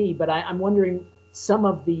good to me, but I'm wondering some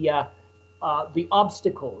of the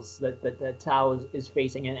obstacles that Tao is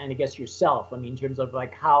facing, and I guess yourself, I mean, in terms of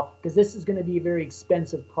like how, because this is going to be a very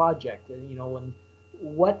expensive project, and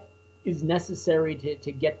what is necessary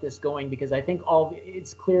to get this going, because I think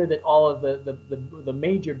it's clear that all of the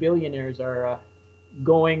major billionaires are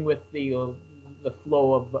going with the the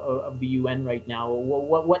flow of the UN right now.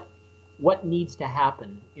 What needs to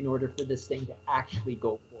happen in order for this thing to actually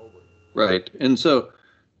go forward? Right. And so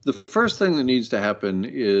the first thing that needs to happen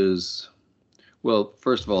is, well,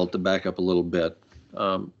 first of all, to back up a little bit,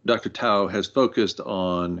 Dr. Tao has focused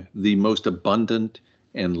on the most abundant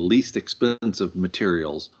and least expensive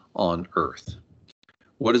materials on Earth.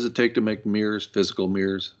 What does it take to make mirrors, physical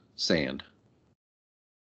mirrors? Sand.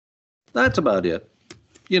 That's about it.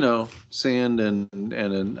 Sand and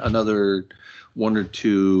another one or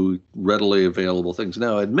two readily available things.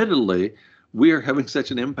 Now, admittedly, we are having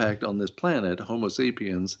such an impact on this planet, Homo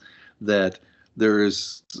sapiens, that there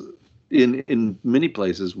is, in many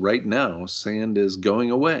places right now, sand is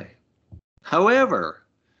going away. However,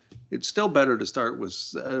 it's still better to start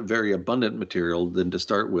with a very abundant material than to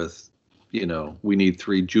start with, we need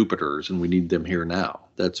 3 Jupiters and we need them here now,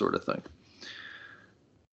 that sort of thing.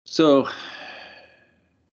 So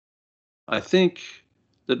I think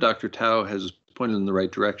that Dr. Tao has pointed in the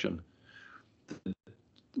right direction.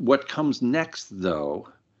 What comes next, though,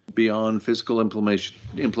 beyond physical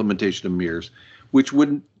implementation of mirrors, which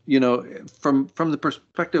would, from the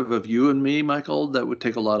perspective of you and me, Michael, that would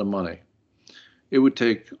take a lot of money. It would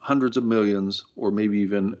take hundreds of millions or maybe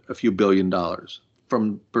even a few $billion.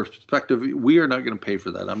 From perspective, we are not going to pay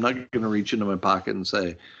for that. I'm not going to reach into my pocket and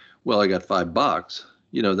say, well, I got $5.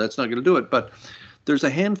 That's not going to do it. But there's a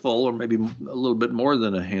handful, or maybe a little bit more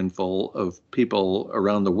than a handful, of people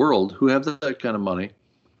around the world who have that kind of money,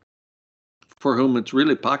 for whom it's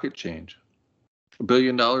really pocket change. $1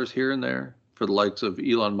 billion here and there for the likes of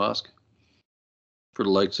Elon Musk, for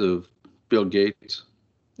the likes of Bill Gates,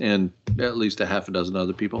 and at least a half a dozen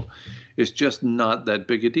other people. It's just not that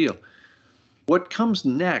big a deal. What comes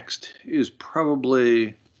next is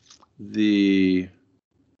probably the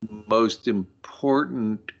most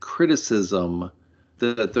important criticism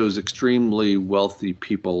that those extremely wealthy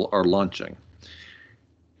people are launching.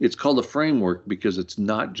 It's called a framework because it's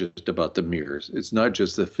not just about the mirrors. It's not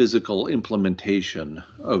just the physical implementation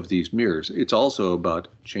of these mirrors. It's also about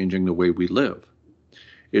changing the way we live.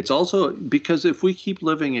 It's also because if we keep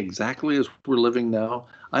living exactly as we're living now,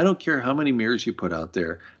 I don't care how many mirrors you put out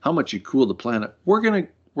there, how much you cool the planet, we're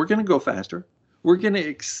gonna go faster. We're gonna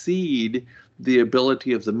exceed the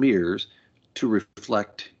ability of the mirrors to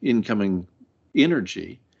reflect incoming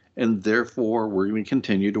energy, and therefore we're going to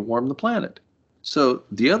continue to warm the planet. So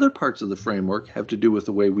the other parts of the framework have to do with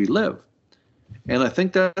the way we live. And I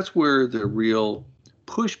think that's where the real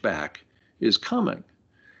pushback is coming,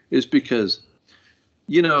 is because,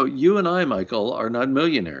 you and I, Michael, are not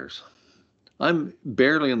millionaires. I'm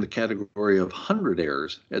barely in the category of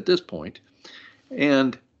hundredaires at this point.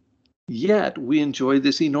 And yet we enjoy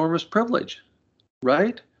this enormous privilege,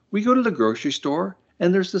 right? We go to the grocery store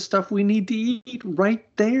and there's the stuff we need to eat right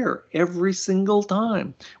there every single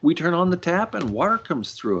time. We turn on the tap and water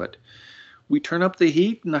comes through it. We turn up the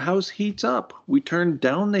heat and the house heats up. We turn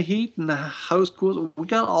down the heat and the house cools. We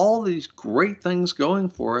got all these great things going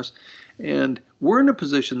for us. And we're in a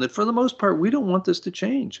position that for the most part, we don't want this to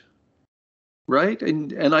change. Right?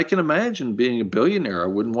 And I can imagine being a billionaire, I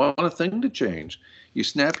wouldn't want a thing to change. You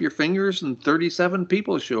snap your fingers and 37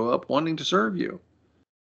 people show up wanting to serve you.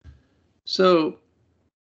 So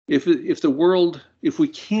if we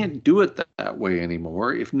can't do it that way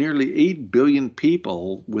anymore, if nearly 8 billion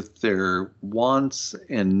people with their wants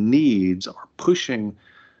and needs are pushing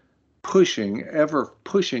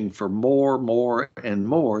for more and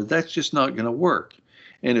more, that's just not going to work.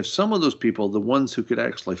 And if some of those people, the ones who could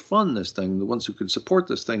actually fund this thing, the ones who could support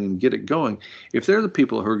this thing and get it going, if they're the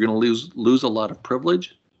people who are going to lose a lot of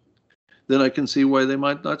privilege, then I can see why they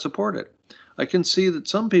might not support it. I can see that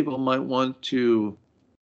some people might want to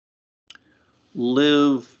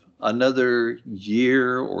live another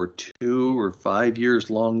year or 2 or 5 years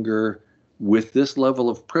longer with this level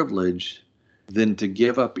of privilege than to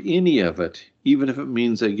give up any of it, even if it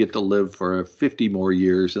means they get to live for 50 more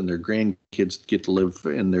years and their grandkids get to live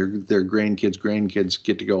and their grandkids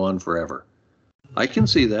get to go on forever. I can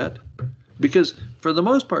see that because for the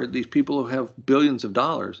most part, these people who have billions of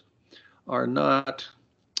dollars are not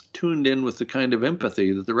tuned in with the kind of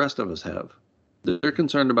empathy that the rest of us have. They're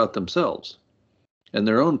concerned about themselves and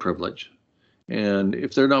their own privilege. And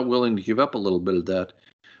if they're not willing to give up a little bit of that,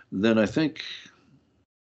 then I think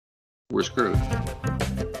we're screwed.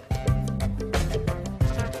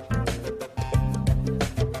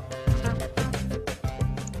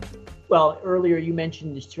 Well, earlier you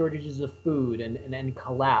mentioned the shortages of food and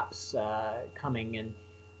collapse coming. And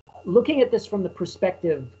looking at this from the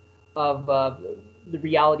perspective of the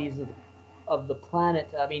realities of the planet,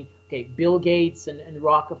 I mean, okay, Bill Gates and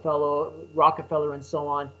Rockefeller and so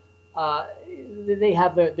on, They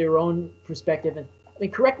have their own perspective. And I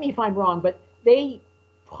mean, correct me if I'm wrong, but they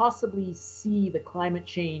possibly see the climate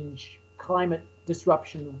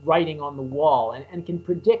disruption writing on the wall and can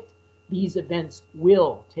predict these events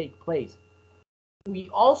will take place. We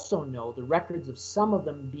also know the records of some of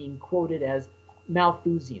them being quoted as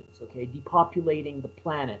Malthusians, okay, depopulating the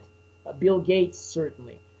planet. Bill Gates,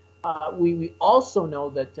 certainly. We also know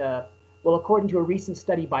that, well, according to a recent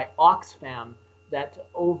study by Oxfam, that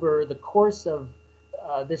over the course of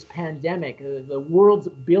this pandemic, the world's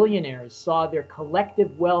billionaires saw their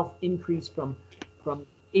collective wealth increase from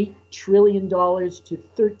 $8 trillion to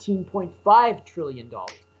 $13.5 trillion.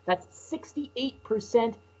 That's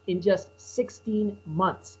 68% in just 16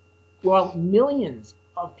 months, while millions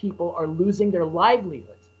of people are losing their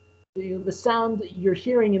livelihoods. The sound you're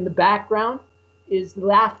hearing in the background is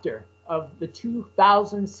laughter of the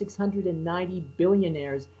 2,690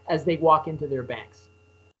 billionaires as they walk into their banks.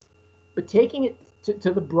 But taking it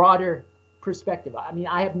to the broader perspective, I mean,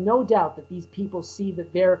 I have no doubt that these people see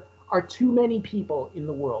that there are too many people in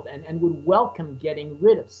the world and would welcome getting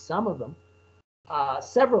rid of some of them,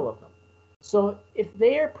 several of them. So if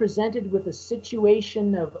they are presented with a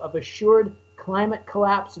situation of assured climate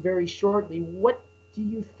collapse very shortly, what do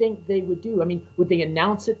you think they would do? I mean, would they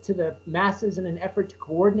announce it to the masses in an effort to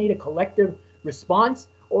coordinate a collective response,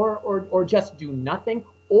 or just do nothing?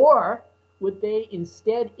 Or would they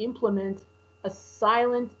instead implement a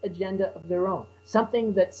silent agenda of their own?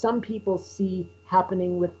 Something that some people see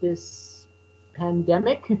happening with this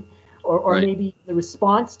pandemic, or right. Maybe the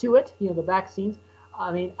response to it, the vaccines.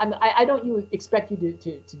 I mean, I don't expect you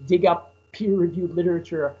to dig up peer-reviewed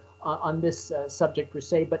literature on this subject per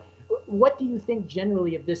se, but what do you think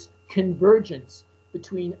generally of this convergence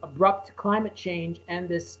between abrupt climate change and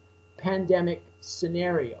this pandemic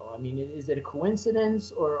scenario? I mean, is it a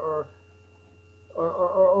coincidence, or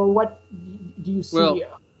what do you see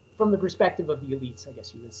from the perspective of the elites, I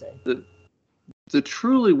guess you would say? The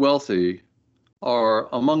truly wealthy are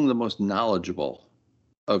among the most knowledgeable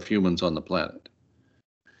of humans on the planet.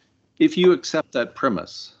 If you accept that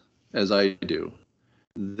premise, as I do,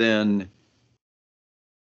 then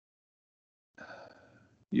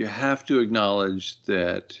you have to acknowledge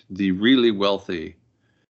that the really wealthy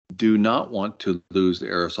do not want to lose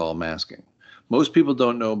aerosol masking. Most people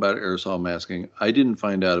don't know about aerosol masking. I didn't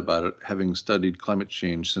find out about it having studied climate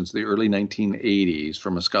change since the early 1980s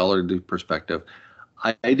from a scholarly perspective.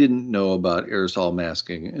 I didn't know about aerosol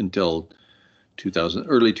masking until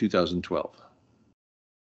early 2012.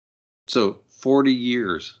 So 40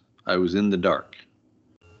 years I was in the dark.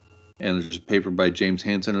 And there's a paper by James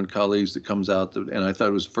Hansen and colleagues that comes out, and I thought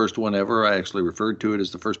it was the first one ever. I actually referred to it as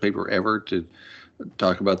the first paper ever to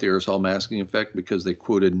talk about the aerosol masking effect because they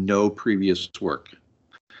quoted no previous work.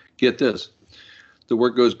 Get this, the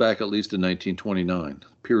work goes back at least to 1929.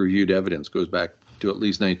 Peer-reviewed evidence goes back to at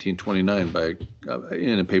least 1929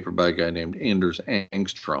 in a paper by a guy named Anders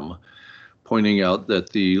Angstrom, pointing out that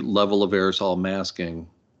the level of aerosol masking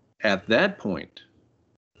at that point,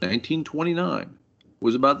 1929,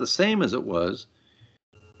 was about the same as it was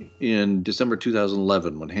in December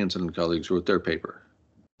 2011 when Hansen and colleagues wrote their paper.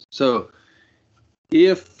 So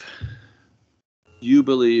if you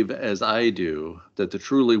believe, as I do, that the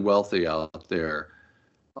truly wealthy out there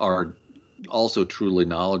are also truly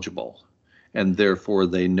knowledgeable, and therefore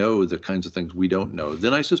they know the kinds of things we don't know,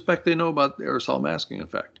 then I suspect they know about the aerosol masking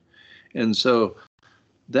effect. And so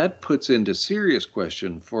that puts into serious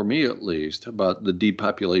question, for me at least, about the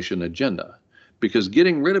depopulation agenda. Because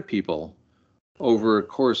getting rid of people over a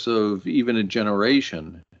course of even a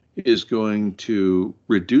generation is going to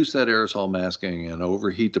reduce that aerosol masking and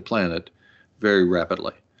overheat the planet very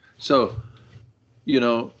rapidly. So,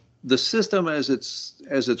 the system as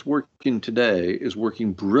it's working today is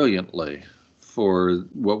working brilliantly for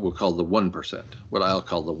what we'll call the 1%, what I'll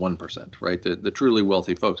call the 1%, right? The truly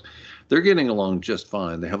wealthy folks. They're getting along just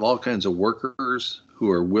fine. They have all kinds of workers who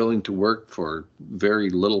are willing to work for very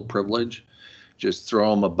little privilege. Just throw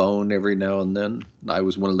them a bone every now and then. I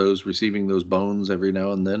was one of those receiving those bones every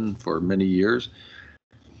now and then for many years.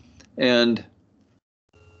 And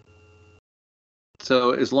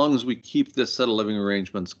so as long as we keep this set of living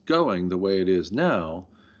arrangements going the way it is now,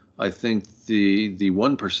 I think the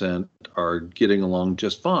 1% are getting along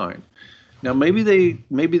just fine. Now, maybe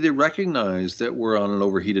they recognize that we're on an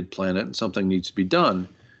overheated planet and something needs to be done,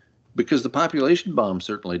 because the population bomb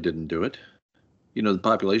certainly didn't do it. The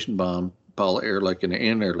population bomb, Paul Ehrlich and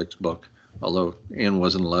Ann Ehrlich's book, although Ann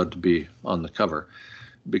wasn't allowed to be on the cover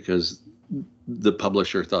because the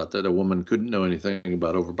publisher thought that a woman couldn't know anything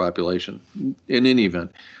about overpopulation. In any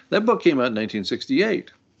event, that book came out in 1968.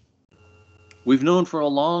 We've known for a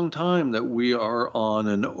long time that we are on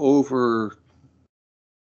an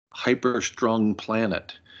hyper-strung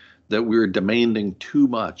planet, that we're demanding too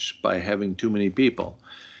much by having too many people.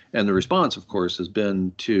 And the response, of course, has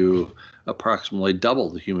been to approximately double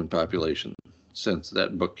the human population since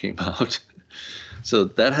that book came out. So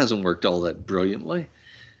that hasn't worked all that brilliantly.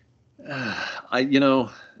 I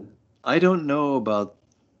don't know about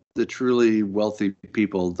the truly wealthy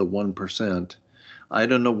people, the 1%. I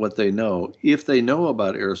don't know what they know. If they know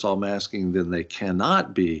about aerosol masking, then they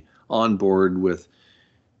cannot be on board with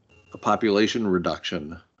a population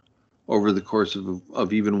reduction over the course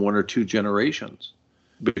of even 1 or 2 generations,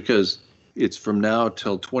 because it's from now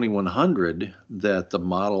till 2100 that the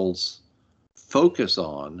models focus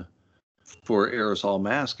on for aerosol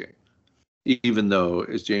masking, even though,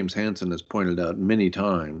 as James Hansen has pointed out many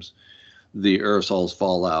times, the aerosols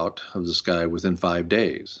fall out of the sky within 5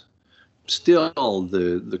 days. Still,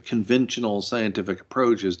 the conventional scientific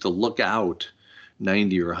approach is to look out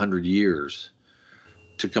 90 or 100 years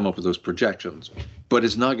to come up with those projections. But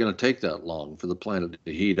it's not going to take that long for the planet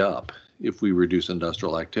to heat up if we reduce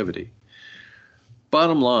industrial activity.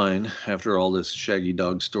 Bottom line, after all this shaggy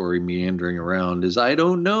dog story meandering around, is I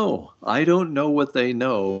don't know. I don't know what they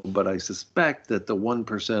know, but I suspect that the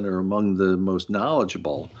 1% are among the most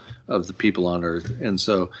knowledgeable of the people on Earth. And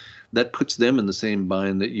so that puts them in the same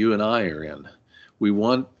bind that you and I are in. We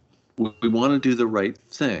want to do the right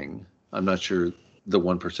thing. I'm not sure the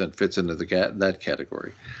 1% fits into that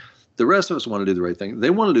category. The rest of us want to do the right thing. They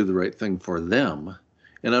want to do the right thing for them.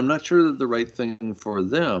 And I'm not sure that the right thing for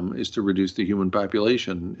them is to reduce the human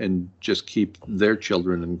population and just keep their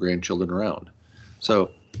children and grandchildren around.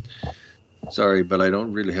 So, sorry, but I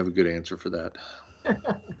don't really have a good answer for that.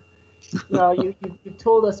 Well, you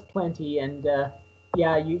told us plenty, and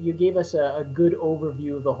you gave us a good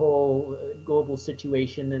overview of the whole global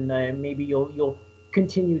situation, and maybe you'll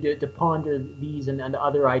continue to ponder these and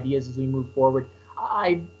other ideas as we move forward.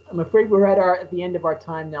 I'm afraid we're at the end of our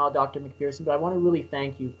time now, Dr. McPherson, but I want to really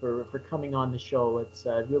thank you for coming on the show. It's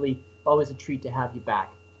really always a treat to have you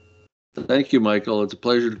back. Thank you, Michael. It's a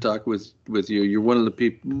pleasure to talk with you. You're one of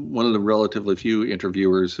the relatively few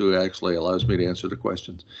interviewers who actually allows me to answer the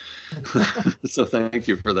questions. So thank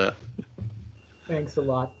you for that. Thanks a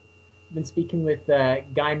lot. I've been speaking with Guy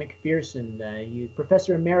McPherson, he's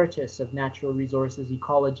Professor Emeritus of Natural Resources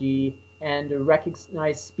Ecology and a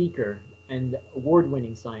recognized speaker and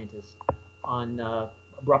award-winning scientist on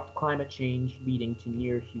abrupt climate change leading to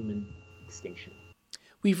near human extinction.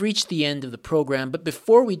 We've reached the end of the program, but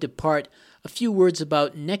before we depart, a few words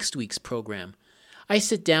about next week's program. I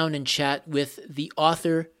sit down and chat with the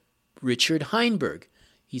author Richard Heinberg.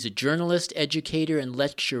 He's a journalist, educator, and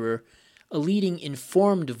lecturer, a leading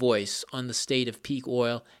informed voice on the state of peak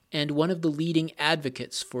oil, and one of the leading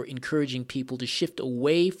advocates for encouraging people to shift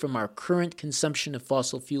away from our current consumption of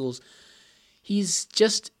fossil fuels. He's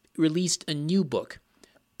just released a new book,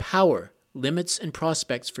 Power, Limits and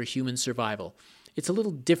Prospects for Human Survival. It's a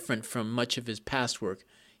little different from much of his past work.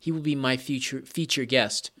 He will be my feature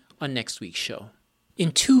guest on next week's show.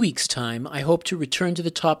 In 2 weeks' time, I hope to return to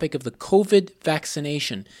the topic of the COVID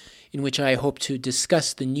vaccination, in which I hope to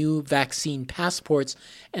discuss the new vaccine passports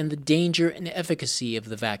and the danger and efficacy of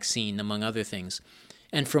the vaccine, among other things,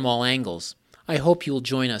 and from all angles. I hope you'll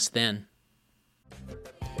join us then.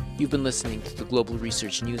 You've been listening to the Global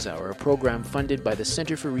Research News Hour, a program funded by the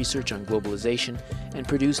Center for Research on Globalization and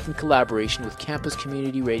produced in collaboration with campus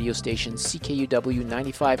community radio station CKUW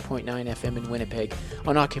 95.9 FM in Winnipeg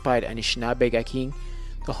on occupied Anishinaabe-Gaking,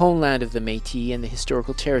 the homeland of the Métis and the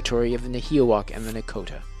historical territory of the Nahiawak and the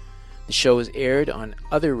Nakota. The show is aired on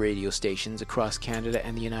other radio stations across Canada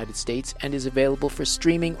and the United States and is available for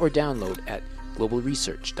streaming or download at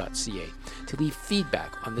globalresearch.ca. To leave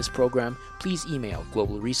feedback on this program, please email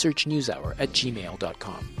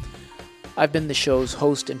globalresearchnewshour@gmail.com. I've been the show's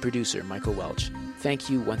host and producer, Michael Welch. Thank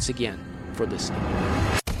you once again for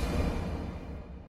listening.